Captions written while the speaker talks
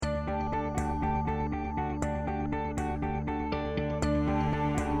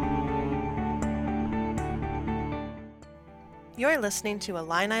You're listening to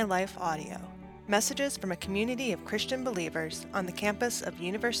Illini Life Audio, messages from a community of Christian believers on the campus of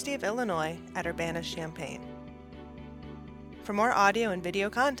University of Illinois at Urbana-Champaign. For more audio and video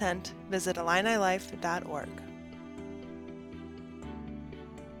content, visit IlliniLife.org.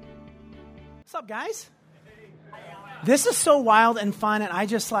 What's up, guys? This is so wild and fun, and I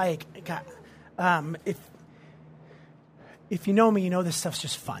just if you know me, you know this stuff's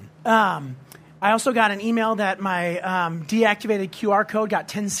just fun. I also got an email that my deactivated QR code got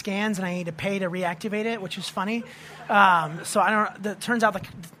 10 scans, and I need to pay to reactivate it, which is funny. So I don't. It turns out it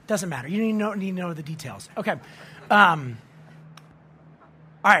doesn't matter. You need to know the details. Okay. All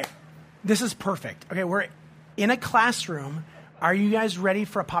right. This is perfect. Okay, we're in a classroom. Are you guys ready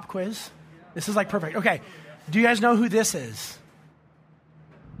for a pop quiz? This is like perfect. Okay. Do you guys know who this is?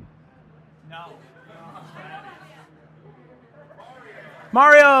 No.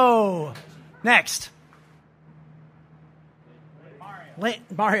 Mario. Next.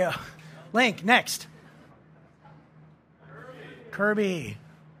 Mario. Link. Next. Kirby.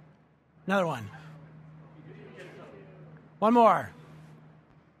 Another one. One more.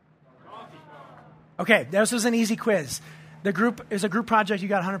 Okay, this was an easy quiz. The group is a group project. You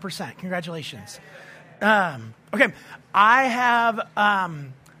got 100%. Congratulations. Okay, I have.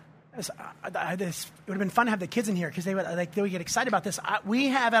 This would have been fun to have the kids in here because they would get excited about this. We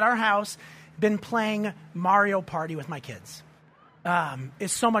have at our house been playing Mario Party with my kids.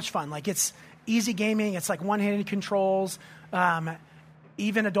 It's so much fun. Like, it's easy gaming. It's like one-handed controls.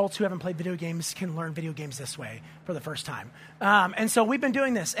 Even adults who haven't played video games can learn video games this way for the first time. And so we've been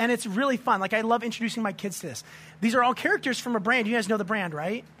doing this, and it's really fun. Like, I love introducing my kids to this. These are all characters from a brand. You guys know the brand,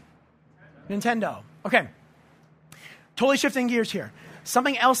 right? Nintendo. Okay. Totally shifting gears here.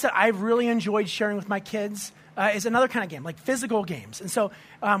 Something else that I've really enjoyed sharing with my kids is another kind of game, like physical games. And so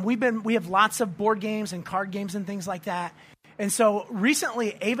we have lots of board games and card games and things like that. And so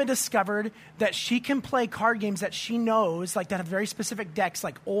recently, Ava discovered that she can play card games that she knows, like that have very specific decks,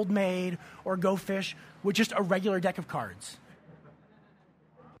 like Old Maid or Go Fish, with just a regular deck of cards.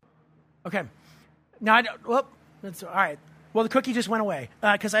 Okay. Now, that's all right. Well, the cookie just went away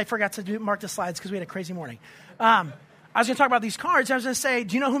because I forgot to mark the slides because we had a crazy morning. I was going to talk about these cards. I was going to say,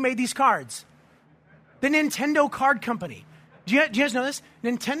 do you know who made these cards? The Nintendo Card Company. Do you guys know this?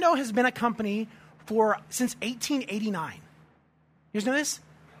 Nintendo has been a company since 1889. You guys know this?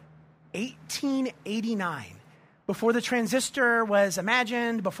 1889. Before the transistor was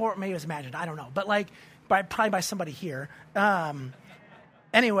imagined, maybe it was imagined, I don't know. But probably by somebody here.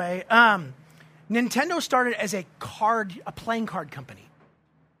 Anyway, Nintendo started as a playing card company.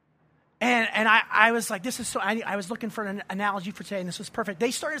 And I was like, this is so, I was looking for an analogy for today, and this was perfect.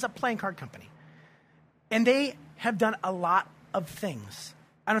 They started as a playing card company. And they have done a lot of things.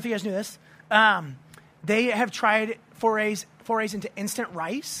 I don't know if you guys knew this. They have tried forays into instant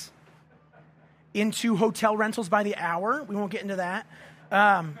rice, into hotel rentals by the hour. We won't get into that.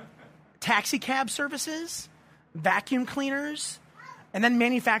 Taxi cab services, vacuum cleaners, and then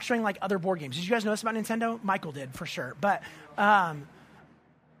manufacturing like other board games. Did you guys know this about Nintendo? Michael did, for sure. But the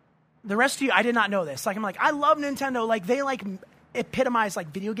rest of you, I did not know this. I'm like, I love Nintendo. Like, they epitomize like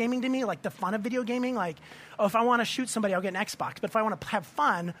video gaming to me, like the fun of video gaming. Like, if I want to shoot somebody, I'll get an Xbox. But if I want to have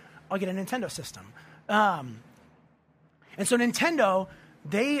fun, I'll get a Nintendo system. And so Nintendo,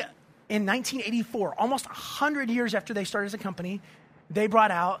 in 1984, almost 100 years after they started as a company, they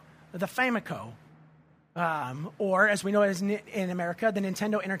brought out the Famicom, or as we know it in America, the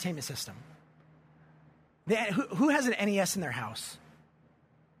Nintendo Entertainment System. Who has an NES in their house?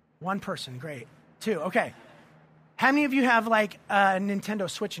 One person, great. Two, okay. How many of you have like a Nintendo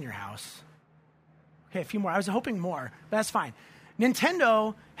Switch in your house? Okay, a few more. I was hoping more, but that's fine.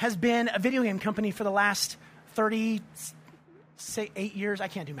 Nintendo has been a video game company for the last 38 years. I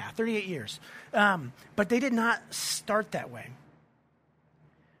can't do math. 38 years. But they did not start that way.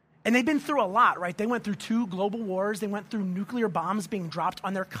 And they've been through a lot, right? They went through 2 global wars. They went through nuclear bombs being dropped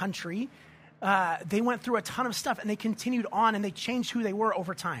on their country. They went through a ton of stuff, and they continued on, and they changed who they were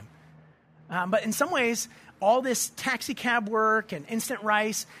over time. But in some ways, all this taxi cab work and instant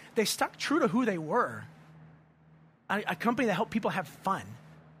rice, they stuck true to who they were. A company that helped people have fun,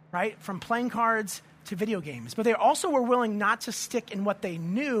 right? From playing cards to video games. But they also were willing not to stick in what they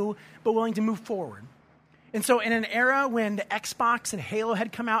knew, but willing to move forward. And so in an era when the Xbox and Halo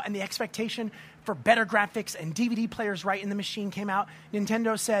had come out and the expectation for better graphics and DVD players right in the machine came out,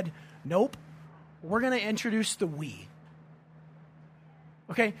 Nintendo said, nope, we're going to introduce the Wii.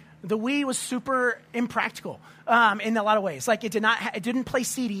 Okay, the Wii was super impractical in a lot of ways. Like, it didn't play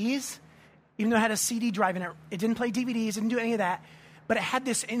CDs, even though it had a CD drive in it. It didn't play DVDs, it didn't do any of that. But it had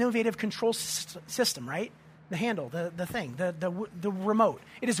this innovative control system, right? The handle, the thing, the remote.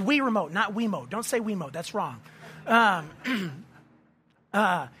 It is Wii remote, not Wiimote. Don't say Wiimote. That's wrong.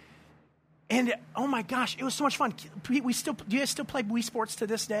 And oh my gosh, it was so much fun. Do you guys still play Wii Sports to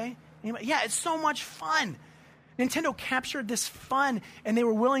this day? Anybody? Yeah, it's so much fun. Nintendo captured this fun, and they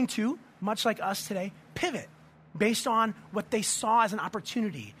were willing to, much like us today, pivot based on what they saw as an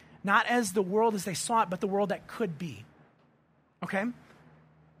opportunity, not as the world as they saw it, but the world that could be. Okay?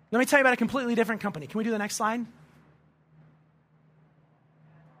 Let me tell you about a completely different company. Can we do the next slide?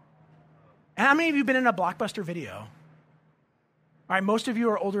 And how many of you have been in a Blockbuster video? All right, most of you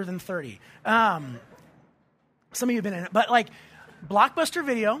are older than 30. Some of you have been in it. But like Blockbuster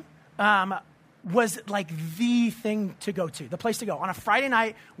Video was like the thing to go to, the place to go. On a Friday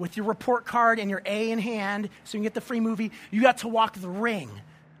night with your report card and your A in hand so you can get the free movie, you got to walk the ring,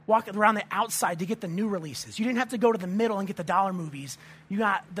 walk around the outside to get the new releases. You didn't have to go to the middle and get the dollar movies. You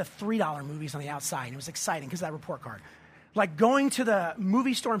got the $3 movies on the outside. And it was exciting because of that report card. Like going to the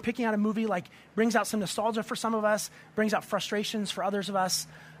movie store and picking out a movie like brings out some nostalgia for some of us, brings out frustrations for others of us.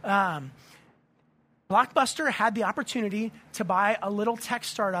 Blockbuster had the opportunity to buy a little tech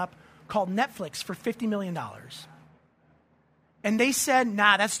startup called Netflix for $50 million. And they said,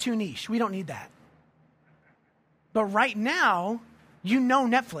 nah, that's too niche. We don't need that. But right now, you know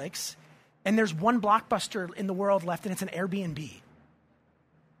Netflix, and there's one Blockbuster in the world left, and it's an Airbnb.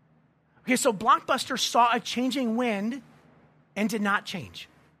 Okay, so Blockbuster saw a changing wind and did not change.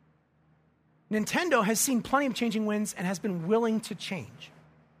 Nintendo has seen plenty of changing winds and has been willing to change.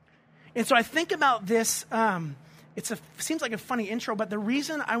 And so I think about this, seems like a funny intro, but the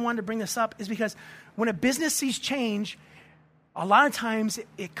reason I wanted to bring this up is because when a business sees change, a lot of times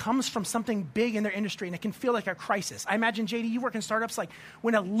it comes from something big in their industry, and it can feel like a crisis. I imagine, JD, you work in startups, like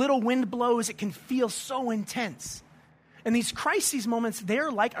when a little wind blows, it can feel so intense. And these crises moments,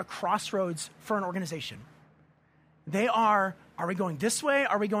 they're like a crossroads for an organization. They are we going this way?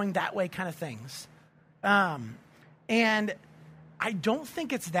 Are we going that way kind of things? And I don't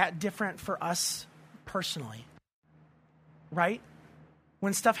think it's that different for us personally, right?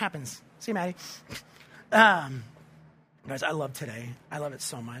 When stuff happens. See, Maddie? Guys, I love today. I love it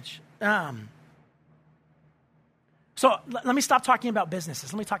so much. So let me stop talking about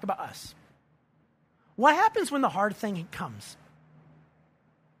businesses. Let me talk about us. What happens when the hard thing comes?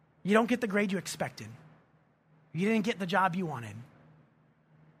 You don't get the grade you expected. You didn't get the job you wanted.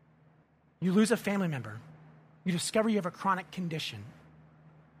 You lose a family member. You discover you have a chronic condition.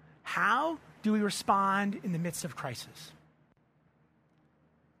 How do we respond in the midst of crisis?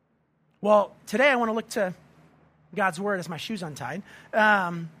 Well, today I want to look to God's word as my shoes untied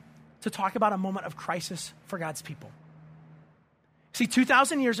to talk about a moment of crisis for God's people. See,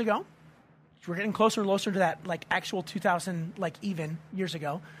 2,000 years ago, we're getting closer and closer to that like actual 2,000 like even years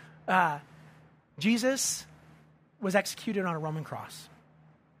ago, Jesus was executed on a Roman cross,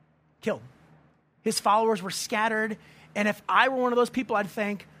 killed. His followers were scattered, and if I were one of those people, I'd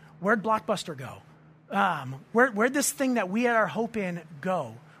think, where'd Blockbuster go? Where'd this thing that we had our hope in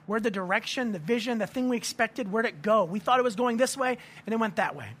go? Where'd the direction, the vision, the thing we expected, where'd it go? We thought it was going this way, and it went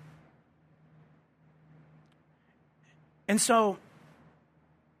that way. And so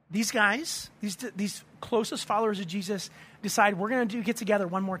these guys, these closest followers of Jesus, decide we're going to get together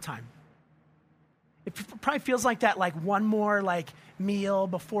one more time. It probably feels like that, like one more like meal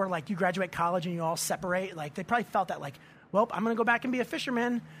before like you graduate college and you all separate. Like they probably felt that like, well, I'm going to go back and be a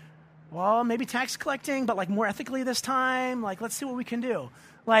fisherman. Well, maybe tax collecting, but like more ethically this time. Like, let's see what we can do.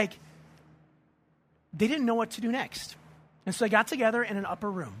 Like, they didn't know what to do next. And so they got together in an upper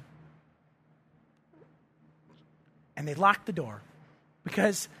room. And they locked the door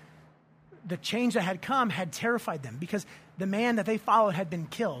because the change that had come had terrified them because the man that they followed had been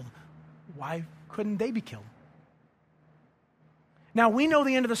killed. Why couldn't they be killed? Now, we know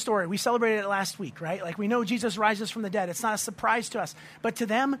the end of the story. We celebrated it last week, right? Like, we know Jesus rises from the dead. It's not a surprise to us. But to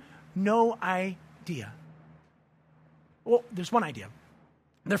them, no idea. Well, there's one idea.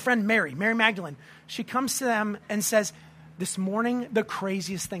 Their friend Mary Magdalene, she comes to them and says, this morning, the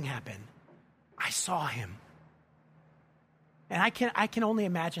craziest thing happened. I saw him. And I can only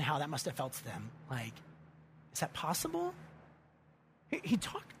imagine how that must have felt to them. Like, is that possible?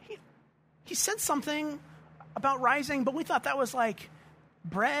 He said something about rising, but we thought that was like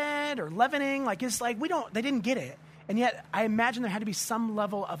bread or leavening. Like, it's like, they didn't get it. And yet, I imagine there had to be some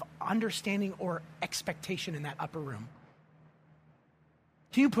level of understanding or expectation in that upper room.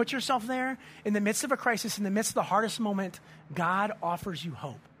 Can you put yourself there? In the midst of a crisis, in the midst of the hardest moment, God offers you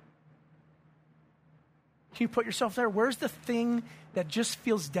hope. Can you put yourself there? Where's the thing that just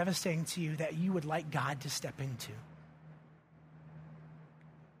feels devastating to you that you would like God to step into?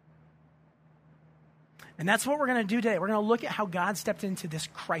 And that's what we're going to do today. We're going to look at how God stepped into this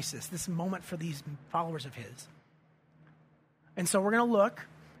crisis, this moment for these followers of his. And so we're going to look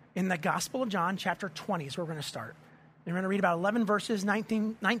in the Gospel of John, chapter 20 is where we're going to start. And we're going to read about 11 verses,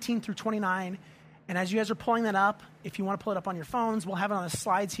 19 through 29. And as you guys are pulling that up, if you want to pull it up on your phones, we'll have it on the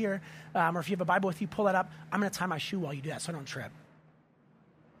slides here. Or if you have a Bible with you, pull that up. I'm going to tie my shoe while you do that so I don't trip.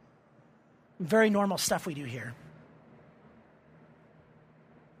 Very normal stuff we do here.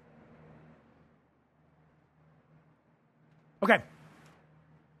 Okay.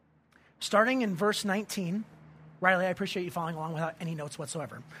 Starting in verse 19. Riley, I appreciate you following along without any notes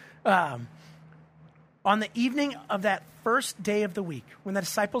whatsoever. On the evening of that first day of the week, when the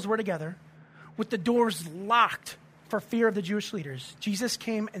disciples were together, with the doors locked for fear of the Jewish leaders, Jesus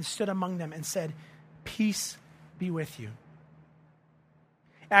came and stood among them and said, "Peace be with you."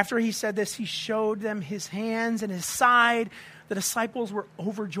 After he said this, he showed them his hands and his side. The disciples were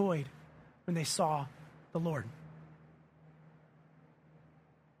overjoyed when they saw the Lord.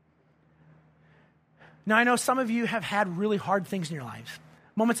 Now, I know some of you have had really hard things in your lives,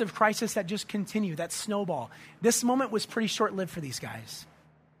 moments of crisis that just continue, that snowball. This moment was pretty short-lived for these guys.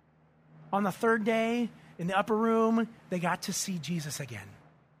 On the third day, in the upper room, they got to see Jesus again.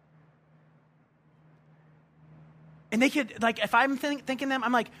 And they could, like, if I'm thinking them,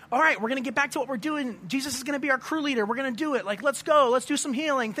 I'm like, all right, we're going to get back to what we're doing. Jesus is going to be our crew leader. We're going to do it. Like, let's go. Let's do some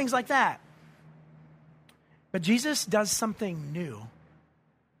healing, things like that. But Jesus does something new.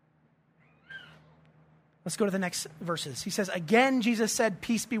 Let's go to the next verses. He says, again, Jesus said,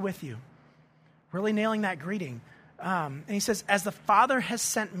 "Peace be with you." Really nailing that greeting. And he says, "As the Father has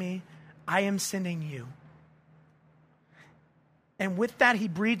sent me, I am sending you." And with that, he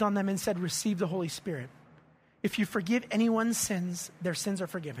breathed on them and said, "Receive the Holy Spirit. If you forgive anyone's sins, their sins are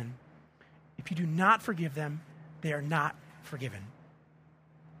forgiven. If you do not forgive them, they are not forgiven."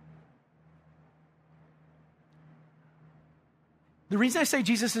 The reason I say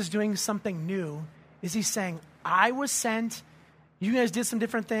Jesus is doing something new is he's saying, I was sent, you guys did some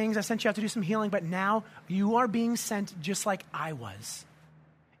different things, I sent you out to do some healing, but now you are being sent just like I was.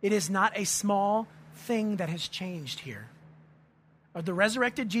 It is not a small thing that has changed here. The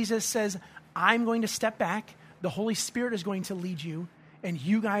resurrected Jesus says, I'm going to step back, the Holy Spirit is going to lead you, and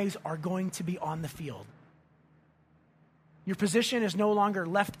you guys are going to be on the field. Your position is no longer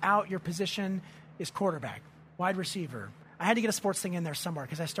left out, your position is quarterback, wide receiver. I had to get a sports thing in there somewhere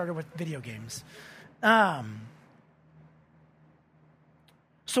because I started with video games.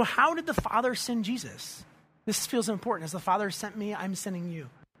 So how did the Father send Jesus? This feels important. As the Father sent me, I'm sending you.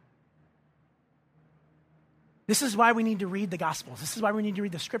 This is why we need to read the Gospels. This is why we need to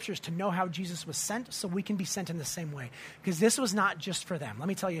read the Scriptures to know how Jesus was sent so we can be sent in the same way. Because this was not just for them. Let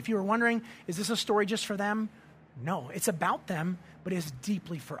me tell you, if you were wondering, is this a story just for them? No, it's about them, but it's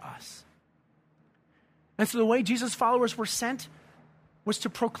deeply for us. And so the way Jesus' followers were sent was to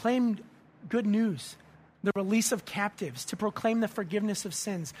proclaim good news, the release of captives, to proclaim the forgiveness of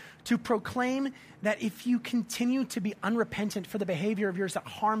sins, to proclaim that if you continue to be unrepentant for the behavior of yours that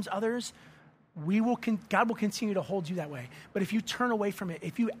harms others, God will continue to hold you that way. But if you turn away from it,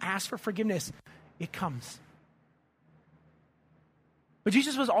 if you ask for forgiveness, it comes. But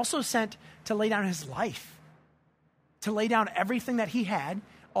Jesus was also sent to lay down his life, to lay down everything that he had,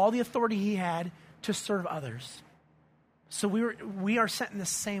 all the authority he had to serve others. So we are sent in the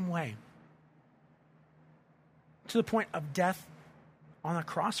same way, to the point of death on the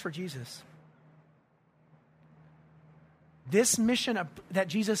cross for Jesus. This mission that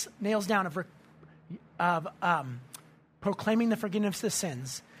Jesus nails down of proclaiming the forgiveness of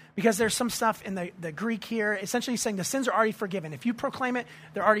sins, because there's some stuff in the Greek here, essentially saying the sins are already forgiven. If you proclaim it,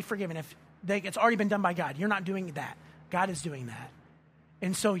 they're already forgiven. It's already been done by God. You're not doing that. God is doing that.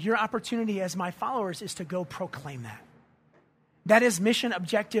 And so your opportunity as my followers is to go proclaim that. That is mission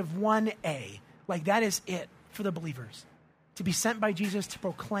objective 1A. Like that is it for the believers. To be sent by Jesus to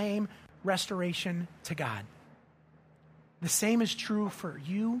proclaim restoration to God. The same is true for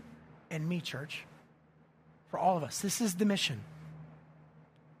you and me, church. For all of us. This is the mission.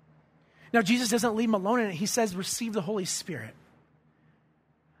 Now, Jesus doesn't leave them alone in it. He says, receive the Holy Spirit.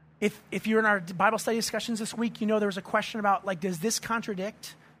 If you're in our Bible study discussions this week, you know there was a question about, like, does this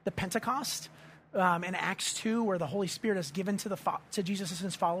contradict the Pentecost in Acts 2, where the Holy Spirit is given to Jesus and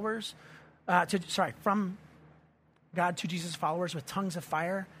his followers, from God to Jesus' followers with tongues of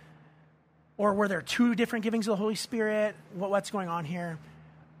fire? Or were there two different givings of the Holy Spirit? What's going on here?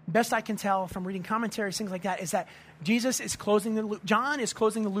 Best I can tell from reading commentaries, things like that, is that Jesus is closing the loop. John is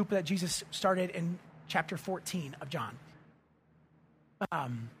closing the loop that Jesus started in chapter 14 of John.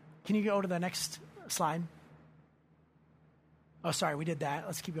 Can you go to the next slide? Oh, sorry, we did that.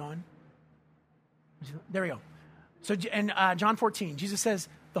 Let's keep going. There we go. So in John 14, Jesus says,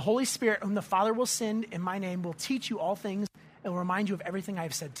 the Holy Spirit, whom the Father will send in my name, will teach you all things and will remind you of everything I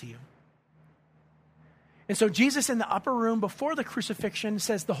have said to you. And so Jesus in the upper room before the crucifixion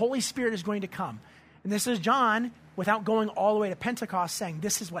says the Holy Spirit is going to come. And this is John, without going all the way to Pentecost, saying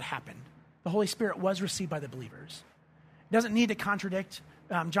this is what happened. The Holy Spirit was received by the believers. It doesn't need to contradict.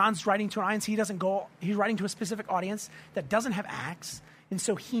 John's writing to an audience. He's writing to a specific audience that doesn't have Acts. And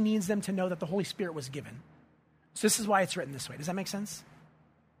so he needs them to know that the Holy Spirit was given. So this is why it's written this way. Does that make sense?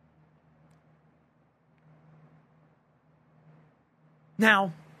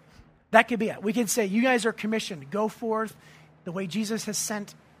 Now, that could be it. We could say, you guys are commissioned. Go forth the way Jesus was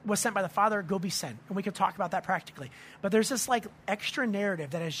sent by the Father, go be sent. And we could talk about that practically. But there's this like extra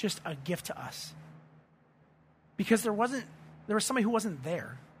narrative that is just a gift to us. Because there was somebody who wasn't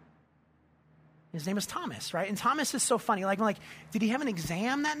there. His name is Thomas, right? And Thomas is so funny. Like, did he have an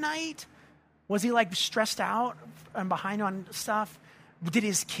exam that night? Was he like stressed out and behind on stuff? Did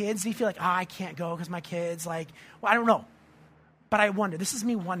his kids, did he feel like, I can't go because my kids, I don't know. But I wonder, this is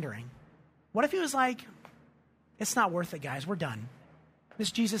me wondering, what if he was like, it's not worth it, guys, we're done. This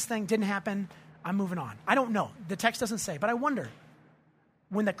Jesus thing didn't happen, I'm moving on. I don't know, the text doesn't say, but I wonder,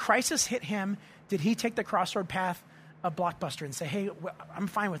 when the crisis hit him, did he take the crossroad path of Blockbuster and say, hey, I'm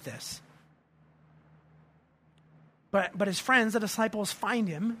fine with this? But his friends, the disciples, find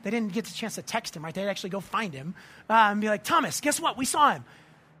him. They didn't get the chance to text him, right? They'd actually go find him and be like, Thomas, guess what? We saw him.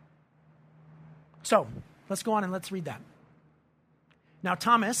 So let's go on and let's read that. Now,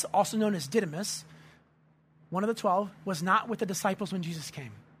 Thomas, also known as Didymus, one of the 12, was not with the disciples when Jesus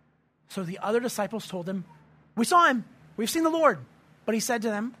came. So the other disciples told him, we saw him. We've seen the Lord. But he said to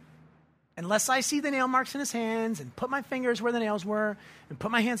them, unless I see the nail marks in his hands and put my fingers where the nails were and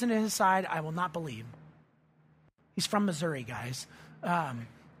put my hands into his side, I will not believe. He's from Missouri, guys.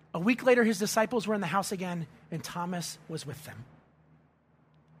 A week later, his disciples were in the house again, and Thomas was with them.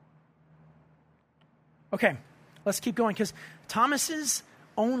 Okay, let's keep going, because Thomas's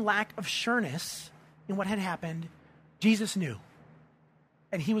own lack of sureness in what had happened, Jesus knew.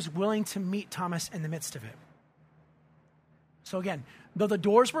 And he was willing to meet Thomas in the midst of it. So again, though the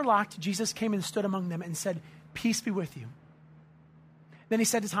doors were locked, Jesus came and stood among them and said, peace be with you. Then he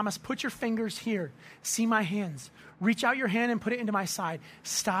said to Thomas, put your fingers here. See my hands. Reach out your hand and put it into my side.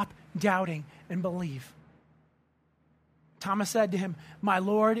 Stop doubting and believe. Thomas said to him, my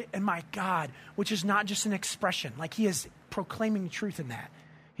Lord and my God, which is not just an expression. Like he is proclaiming truth in that.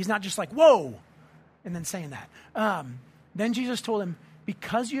 He's not just like, whoa, and then saying that. Then Jesus told him,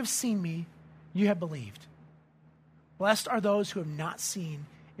 because you have seen me, you have believed. Blessed are those who have not seen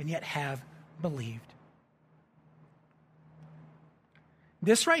and yet have believed.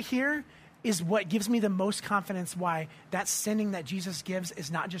 This right here is what gives me the most confidence why that sending that Jesus gives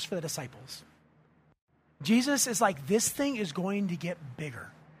is not just for the disciples. Jesus is like, this thing is going to get bigger.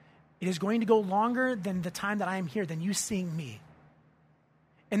 It is going to go longer than the time that I am here, than you seeing me.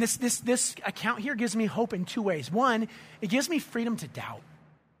 And this account here gives me hope in two ways. One, it gives me freedom to doubt.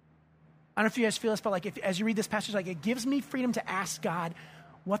 I don't know if you guys feel this, but as you read this passage, it gives me freedom to ask God,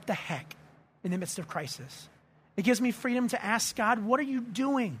 what the heck in the midst of crisis? It gives me freedom to ask God, what are you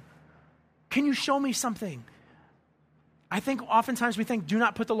doing? Can you show me something? I think oftentimes we think, do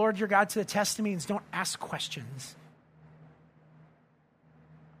not put the Lord your God to the test. Means don't ask questions.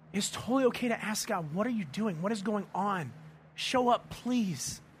 It's totally okay to ask God, what are you doing? What is going on? Show up,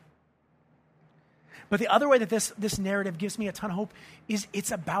 please. But the other way that this narrative gives me a ton of hope is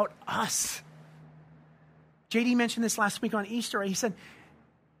it's about us. JD mentioned this last week on Easter. He said,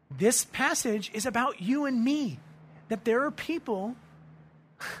 this passage is about you and me. That there are people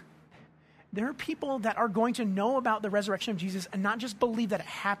that are going to know about the resurrection of Jesus and not just believe that it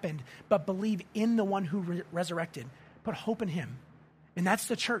happened, but believe in the one who resurrected. Put hope in him. And that's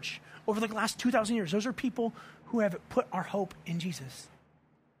the church. Over the last 2,000 years, those are people who have put our hope in Jesus.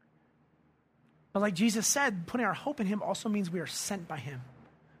 But like Jesus said, putting our hope in him also means we are sent by him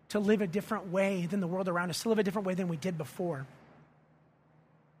to live a different way than the world around us, to live a different way than we did before.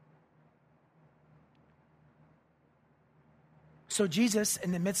 So Jesus,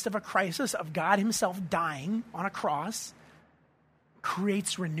 in the midst of a crisis of God himself dying on a cross,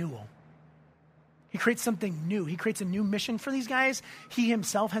 creates renewal. He creates something new. He creates a new mission for these guys. He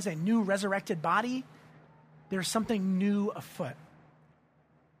himself has a new resurrected body. There's something new afoot.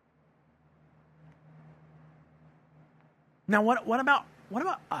 Now, what about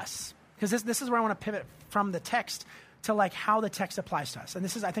us? Because this is where I want to pivot from the text to how the text applies to us. And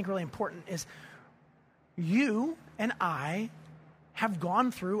this is, I think, really important, is you and I have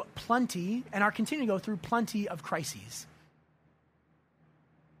gone through plenty and are continuing to go through plenty of crises.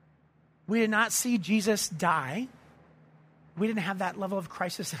 We did not see Jesus die. We didn't have that level of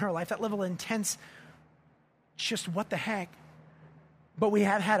crisis in our life, that level of intense, just what the heck. But we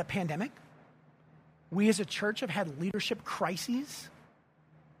have had a pandemic. We as a church have had leadership crises.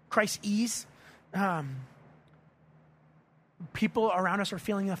 People around us are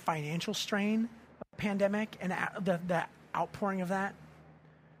feeling the financial strain of the pandemic and the outpouring of that.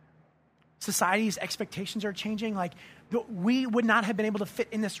 Society's expectations are changing. Like, we would not have been able to fit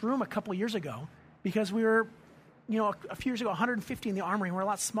in this room a couple years ago because we were, a few years ago, 150 in the Armory, and we're a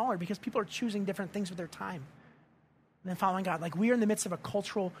lot smaller because people are choosing different things with their time than following God. Like, we are in the midst of a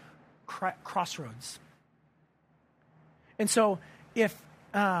cultural crossroads. And so if,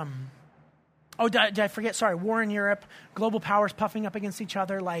 did I forget? Sorry, war in Europe, global powers puffing up against each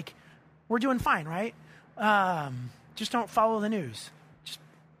other. Like, we're doing fine, right? Just don't follow the news.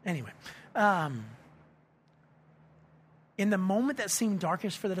 Anyway. In the moment that seemed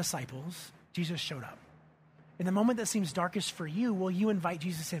darkest for the disciples, Jesus showed up. In the moment that seems darkest for you, will you invite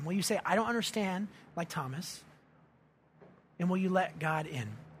Jesus in? Will you say, I don't understand, like Thomas? And will you let God in?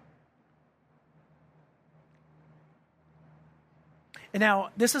 And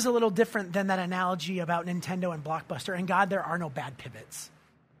now, this is a little different than that analogy about Nintendo and Blockbuster. And God, there are no bad pivots.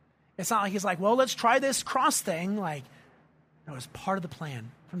 It's not like he's like, well, let's try this cross thing. Like, no, it was part of the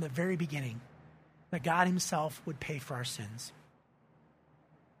plan from the very beginning that God himself would pay for our sins.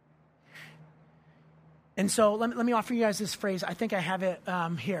 And so let me offer you guys this phrase. I think I have it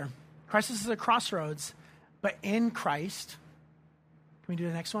here. Crisis is a crossroads, but in Christ, can we do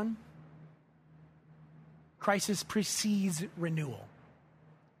the next one? Crisis precedes renewal.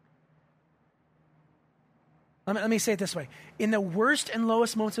 Let me say it this way. In the worst and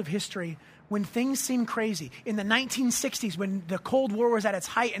lowest moments of history, when things seem crazy, in the 1960s, when the Cold War was at its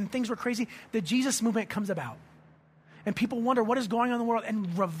height and things were crazy, the Jesus movement comes about. And people wonder what is going on in the world,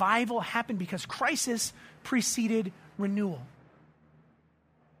 and revival happened because crisis preceded renewal.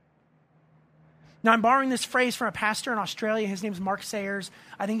 Now, I'm borrowing this phrase from a pastor in Australia. His name's Mark Sayers.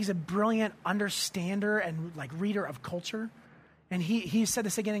 I think he's a brilliant understander and reader of culture. And he said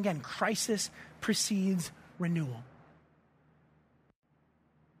this again and again, crisis precedes renewal.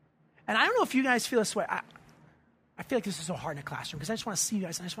 And I don't know if you guys feel this way. I feel like this is so hard in a classroom because I just want to see you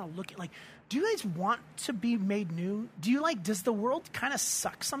guys and I just want to look at, do you guys want to be made new? Does the world kind of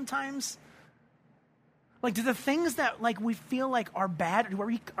suck sometimes? Do the things that we feel like are bad,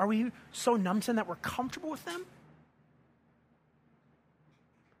 are we so numb to them that we're comfortable with them?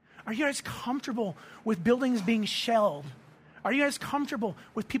 Are you guys comfortable with buildings being shelled? Are you guys comfortable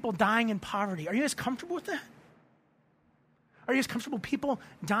with people dying in poverty? Are you guys comfortable with that? Are you guys comfortable with people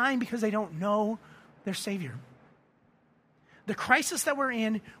dying because they don't know their Savior? The crisis that we're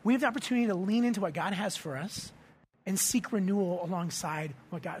in, we have the opportunity to lean into what God has for us and seek renewal alongside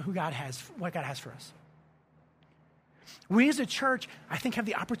what God has for us. We as a church, I think, have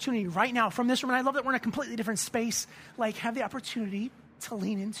the opportunity right now from this room, and I love that we're in a completely different space, have the opportunity to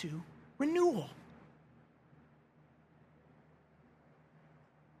lean into renewal.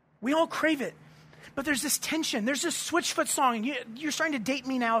 We all crave it. But there's this tension. There's this Switchfoot song. You're starting to date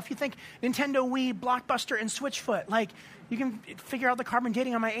me now if you think Nintendo, Wii, Blockbuster, and Switchfoot. You can figure out the carbon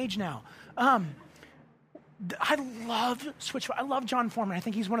dating on my age now. I love Switchfoot. I love John Foreman. I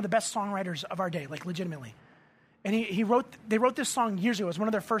think he's one of the best songwriters of our day, legitimately. And they wrote this song years ago. It was one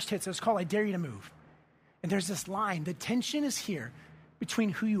of their first hits. It was called I Dare You to Move. And there's this line. The tension is here between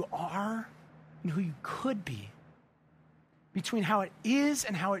who you are and who you could be. Between how it is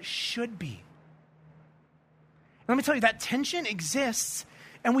and how it should be. Let me tell you, that tension exists,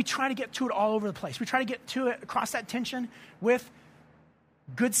 and we try to get to it all over the place. We try to get to it, across that tension with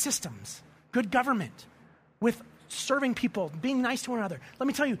good systems, good government, with serving people, being nice to one another. Let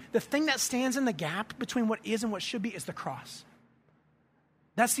me tell you, the thing that stands in the gap between what is and what should be is the cross.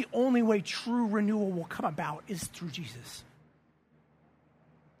 That's the only way true renewal will come about, is through Jesus.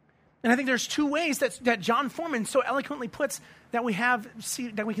 And I think there's two ways that John Foreman so eloquently puts that we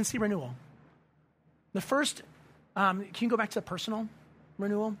can see renewal. The first, can you go back to personal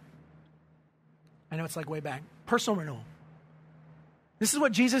renewal? I know it's way back. Personal renewal. This is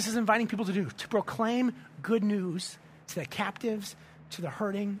what Jesus is inviting people to do, to proclaim good news to the captives, to the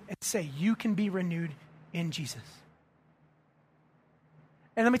hurting, and say, you can be renewed in Jesus.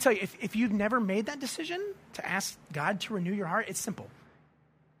 And let me tell you, if you've never made that decision to ask God to renew your heart, it's simple.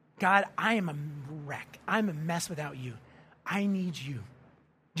 God, I am a wreck. I'm a mess without you. I need you.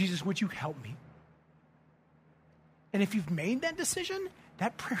 Jesus, would you help me? And if you've made that decision,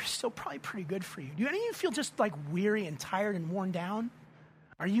 that prayer is still probably pretty good for you. Do any of you feel just weary and tired and worn down?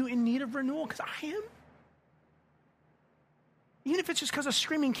 Are you in need of renewal? Because I am. Even if it's just because of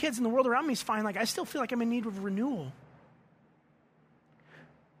screaming kids and the world around me is fine, like I still feel like I'm in need of renewal.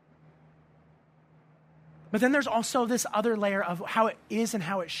 But then there's also this other layer of how it is and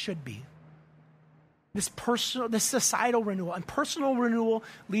how it should be. This societal renewal. And personal renewal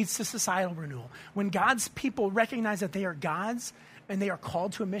leads to societal renewal. When God's people recognize that they are God's and they are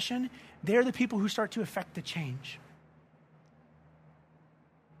called to a mission, they're the people who start to affect the change.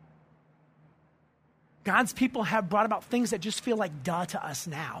 God's people have brought about things that just feel like duh to us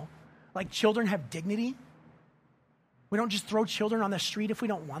now. Like children have dignity. We don't just throw children on the street if we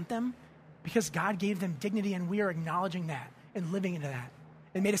don't want them, because God gave them dignity and we are acknowledging that and living into that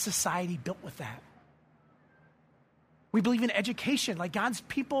and made a society built with that. We believe in education. Like God's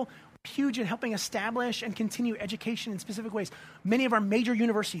people are huge in helping establish and continue education in specific ways. Many of our major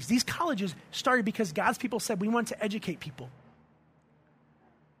universities, these colleges started because God's people said we want to educate people.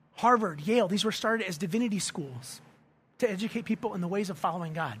 Harvard, Yale, these were started as divinity schools to educate people in the ways of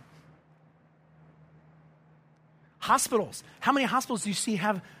following God. Hospitals. How many hospitals do you see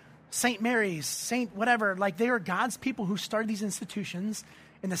have St. Mary's, St. whatever? Like they are God's people who started these institutions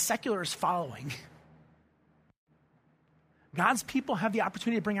and the secular is following. God's people have the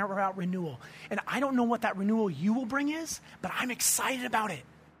opportunity to bring out renewal. And I don't know what that renewal you will bring is, but I'm excited about it.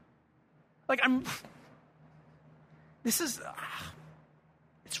 Like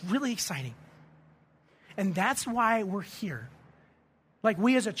it's really exciting. And that's why we're here. Like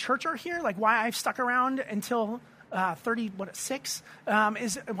we as a church are here, like why I've stuck around until 36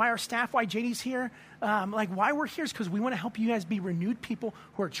 is why our staff, why JD's here. Like why we're here is because we want to help you guys be renewed people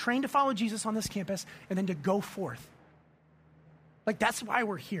who are trained to follow Jesus on this campus and then to go forth. Like that's why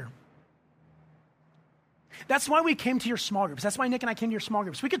we're here. That's why we came to your small groups. That's why Nick and I came to your small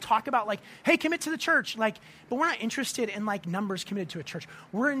groups. We could talk about like, hey, commit to the church. Like, but we're not interested in like numbers committed to a church.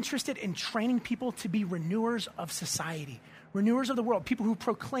 We're interested in training people to be renewers of society, renewers of the world, people who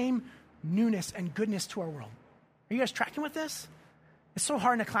proclaim newness and goodness to our world. Are you guys tracking with this? It's so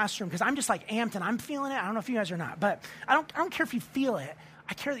hard in a classroom because I'm just like amped and I'm feeling it. I don't know if you guys are not, but I don't care if you feel it.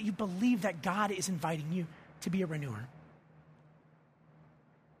 I care that you believe that God is inviting you to be a renewer.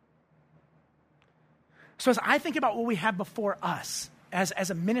 So as I think about what we have before us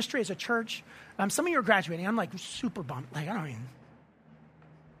as a ministry, as a church, some of you are graduating. I'm like super bummed. Like, I don't even.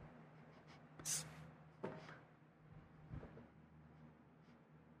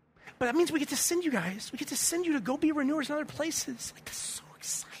 But that means we get to send you guys. We get to send you to go be renewers in other places. Like, this is so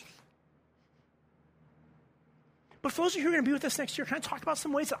exciting. But for those of you who are going to be with us next year, can I talk about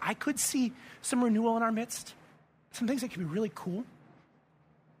some ways that I could see some renewal in our midst? Some things that could be really cool.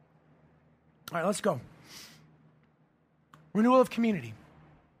 All right, let's go. Renewal of community.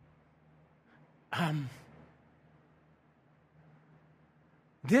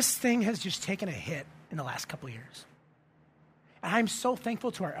 This thing has just taken a hit in the last couple of years. And I'm so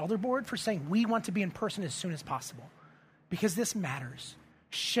thankful to our elder board for saying we want to be in person as soon as possible because this matters.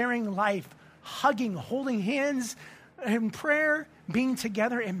 Sharing life, hugging, holding hands in prayer, being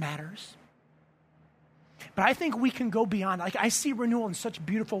together, it matters. But I think we can go beyond. Like I see renewal in such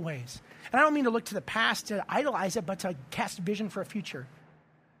beautiful ways. And I don't mean to look to the past to idolize it, but to cast vision for a future.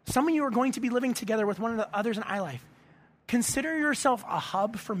 Some of you are going to be living together with one of the others in iLife. Consider yourself a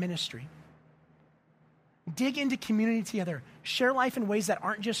hub for ministry. Dig into community together. Share life in ways that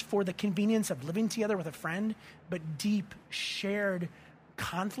aren't just for the convenience of living together with a friend, but deep, shared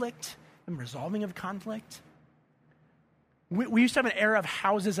conflict and resolving of conflict. We used to have an era of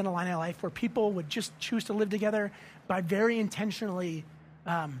houses in Illini Life where people would just choose to live together by very intentionally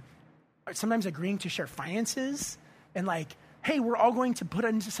sometimes agreeing to share finances and like, hey, we're all going to put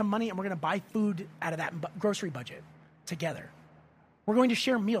into some money and we're going to buy food out of that grocery budget together. We're going to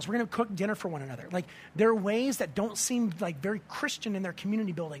share meals. We're going to cook dinner for one another. Like there are ways that don't seem like very Christian in their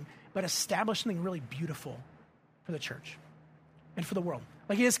community building, but establish something really beautiful for the church and for the world.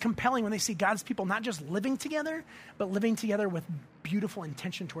 Like it is compelling when they see God's people not just living together, but living together with beautiful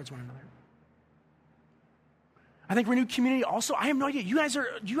intention towards one another. I think renewed community also, I have no idea. You guys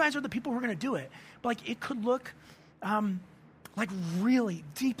are the people who are going to do it. But like it could look like really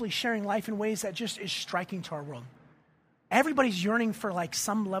deeply sharing life in ways that just is striking to our world. Everybody's yearning for like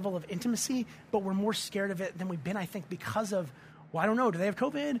some level of intimacy, but we're more scared of it than we've been, I think, because of, well, I don't know, do they have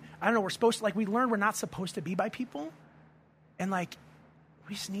COVID? I don't know, we're supposed to, like we learned we're not supposed to be by people. And like,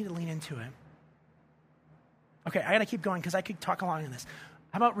 we just need to lean into it. Okay, I got to keep going because I could talk along in this.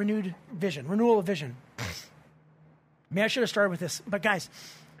 How about renewed vision, renewal of vision? Maybe I should have started with this. But guys,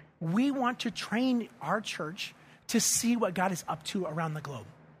 we want to train our church to see what God is up to around the globe.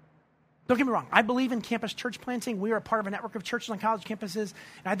 Don't get me wrong. I believe in campus church planting. We are a part of a network of churches on college campuses,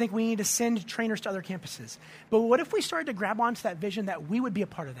 and I think we need to send trainers to other campuses. But what if we started to grab onto that vision that we would be a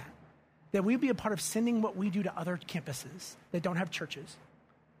part of that? That we'd be a part of sending what we do to other campuses that don't have churches?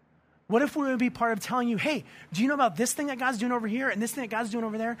 What if we would be part of telling you, hey, do you know about this thing that God's doing over here and this thing that God's doing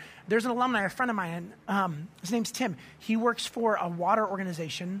over there? There's an alumni, a friend of mine, his name's Tim. He works for a water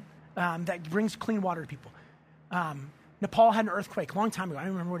organization that brings clean water to people. Nepal had an earthquake a long time ago. I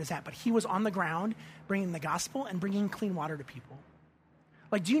don't remember what it's at, but he was on the ground bringing the gospel and bringing clean water to people.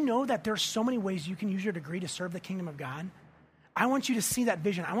 Like, do you know that there's so many ways you can use your degree to serve the kingdom of God? I want you to see that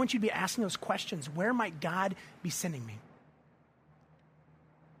vision. I want you to be asking those questions. Where might God be sending me?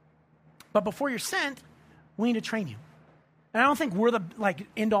 But before you're sent, we need to train you. And I don't think we're the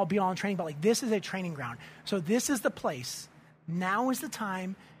end all be all in training, but this is a training ground. So this is the place. Now is the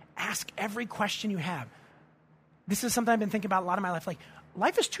time. Ask every question you have. This is something I've been thinking about a lot of my life.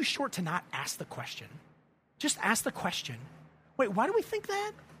 Life is too short to not ask the question. Just ask the question. Wait, why do we think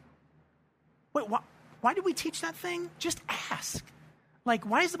that? Wait, why do we teach that thing? Just ask.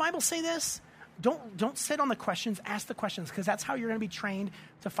 Why does the Bible say this? Don't sit on the questions, ask the questions, because that's how you're going to be trained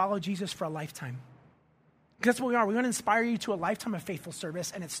to follow Jesus for a lifetime. Because that's what we are. We want to inspire you to a lifetime of faithful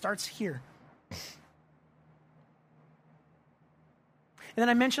service, and it starts here. And then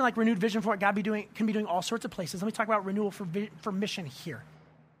I mentioned renewed vision for what God can be doing all sorts of places. Let me talk about renewal for mission here.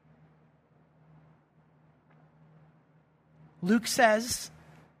 Luke says,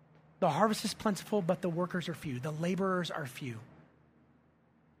 the harvest is plentiful, but the workers are few. The laborers are few.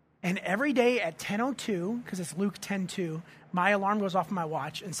 And every day at 10:02, because it's Luke 10:2, my alarm goes off on my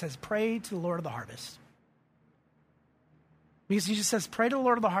watch and says, pray to the Lord of the harvest. Because he just says, pray to the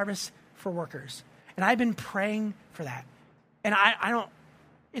Lord of the harvest for workers. And I've been praying for that. And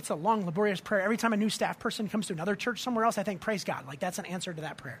it's a long, laborious prayer. Every time a new staff person comes to another church somewhere else, I think, praise God. That's an answer to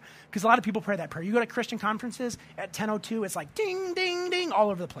that prayer. Because a lot of people pray that prayer. You go to Christian conferences at 10:02, it's ding, ding, ding, all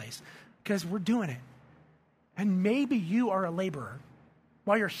over the place. Because we're doing it. And maybe you are a laborer.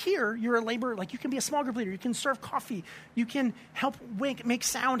 While you're here, you're a laborer. You can be a small group leader. You can serve coffee. You can help make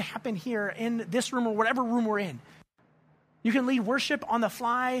sound happen here in this room or whatever room we're in. You can lead worship on the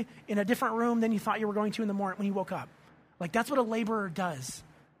fly in a different room than you thought you were going to in the morning when you woke up. That's what a laborer does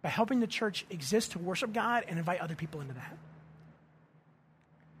by helping the church exist to worship God and invite other people into that.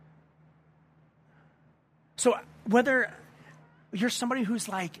 So whether you're somebody who's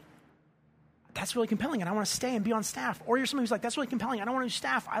that's really compelling and I want to stay and be on staff, or you're somebody who's that's really compelling, I don't want to do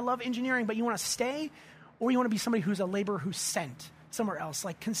staff, I love engineering, but you want to stay, or you want to be somebody who's a laborer who's sent somewhere else,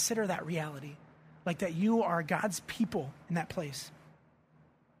 consider that reality, that you are God's people in that place.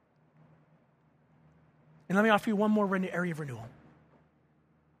 And let me offer you one more area of renewal.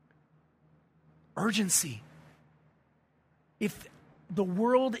 Urgency. If the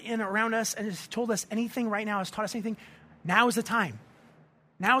world around us and has told us anything right now, has taught us anything, now is the time.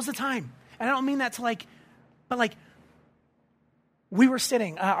 Now is the time. And I don't mean that to but we were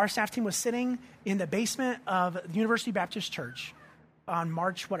sitting, our staff team was sitting in the basement of the University Baptist Church on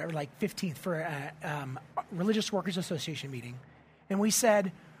March, 15th for a Religious Workers Association meeting. And we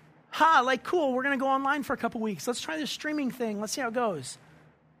said, cool, we're going to go online for a couple weeks. Let's try this streaming thing. Let's see how it goes.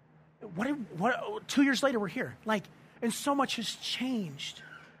 2 years later, we're here. And so much has changed.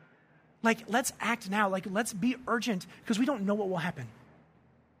 Let's act now. Let's be urgent because we don't know what will happen.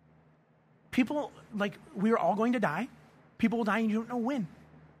 People, we are all going to die. People will die and you don't know when.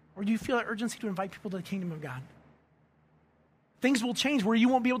 Or do you feel that urgency to invite people to the kingdom of God? Things will change where you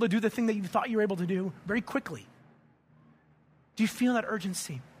won't be able to do the thing that you thought you were able to do very quickly. Do you feel that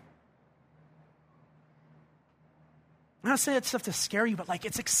urgency? I'm not saying that stuff to scare you, but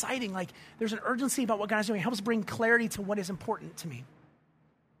it's exciting. There's an urgency about what God's doing. It helps bring clarity to what is important to me.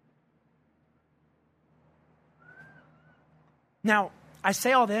 Now, I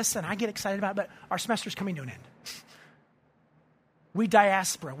say all this and I get excited about it, but our semester's coming to an end. We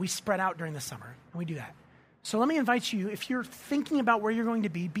diaspora, we spread out during the summer, and we do that. So let me invite you, if you're thinking about where you're going to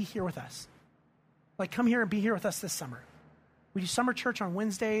be here with us. Come here and be here with us this summer. We do summer church on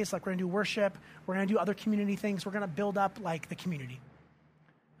Wednesdays, we're going to do worship, we're going to do other community things, we're going to build up the community,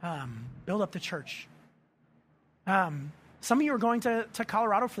 build up the church. Some of you are going to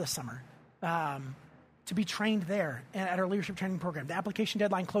Colorado for the summer to be trained there at our leadership training program. The application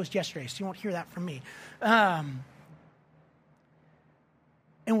deadline closed yesterday, so you won't hear that from me. And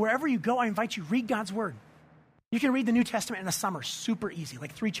wherever you go, I invite you, read God's word. You can read the New Testament in the summer, super easy,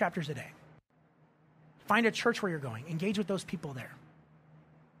 3 chapters a day. Find a church where you're going. Engage with those people there.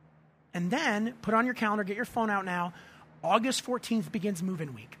 And then put on your calendar, get your phone out now. August 14th begins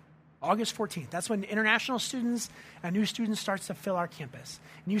move-in week. August 14th. That's when international students and new students starts to fill our campus.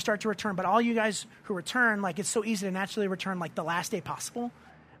 And you start to return. But all you guys who return, like, it's so easy to naturally return, like, the last day possible.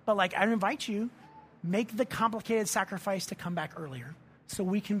 But, like, I invite you, make the complicated sacrifice to come back earlier so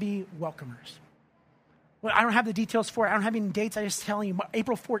we can be welcomers. Well, I don't have the details for it. I don't have any dates. I just telling you,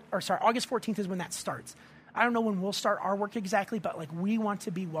 August 14th is when that starts. I don't know when we'll start our work exactly, but, like, we want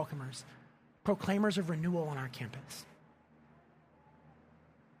to be welcomers, proclaimers of renewal on our campus.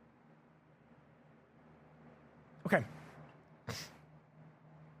 Okay.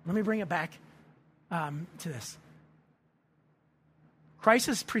 Let me bring it back to this.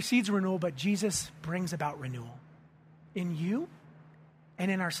 Crisis precedes renewal, but Jesus brings about renewal in you and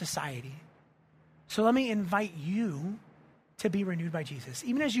in our society. So let me invite you to be renewed by Jesus.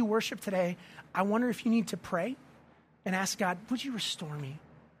 Even as you worship today, I wonder if you need to pray and ask God, would you restore me?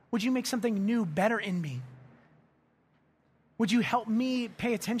 Would you make something new, better in me? Would you help me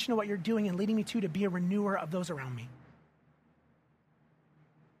pay attention to what you're doing and leading me to be a renewer of those around me?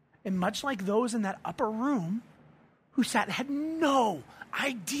 And much like those in that upper room who had no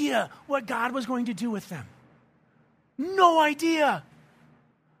idea what God was going to do with them. No idea.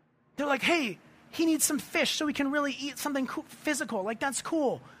 They're like, hey, he needs some fish so he can really eat something physical. Like, that's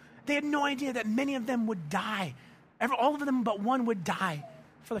cool. They had no idea that many of them would die. All of them but one would die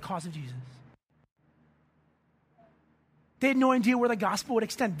for the cause of Jesus. They had no idea where the gospel would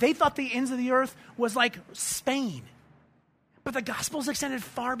extend. They thought the ends of the earth was like Spain. But the gospel's extended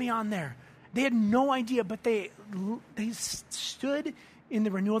far beyond there. They had no idea, but they stood in the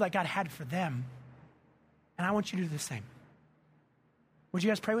renewal that God had for them. And I want you to do the same. Would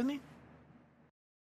you guys pray with me?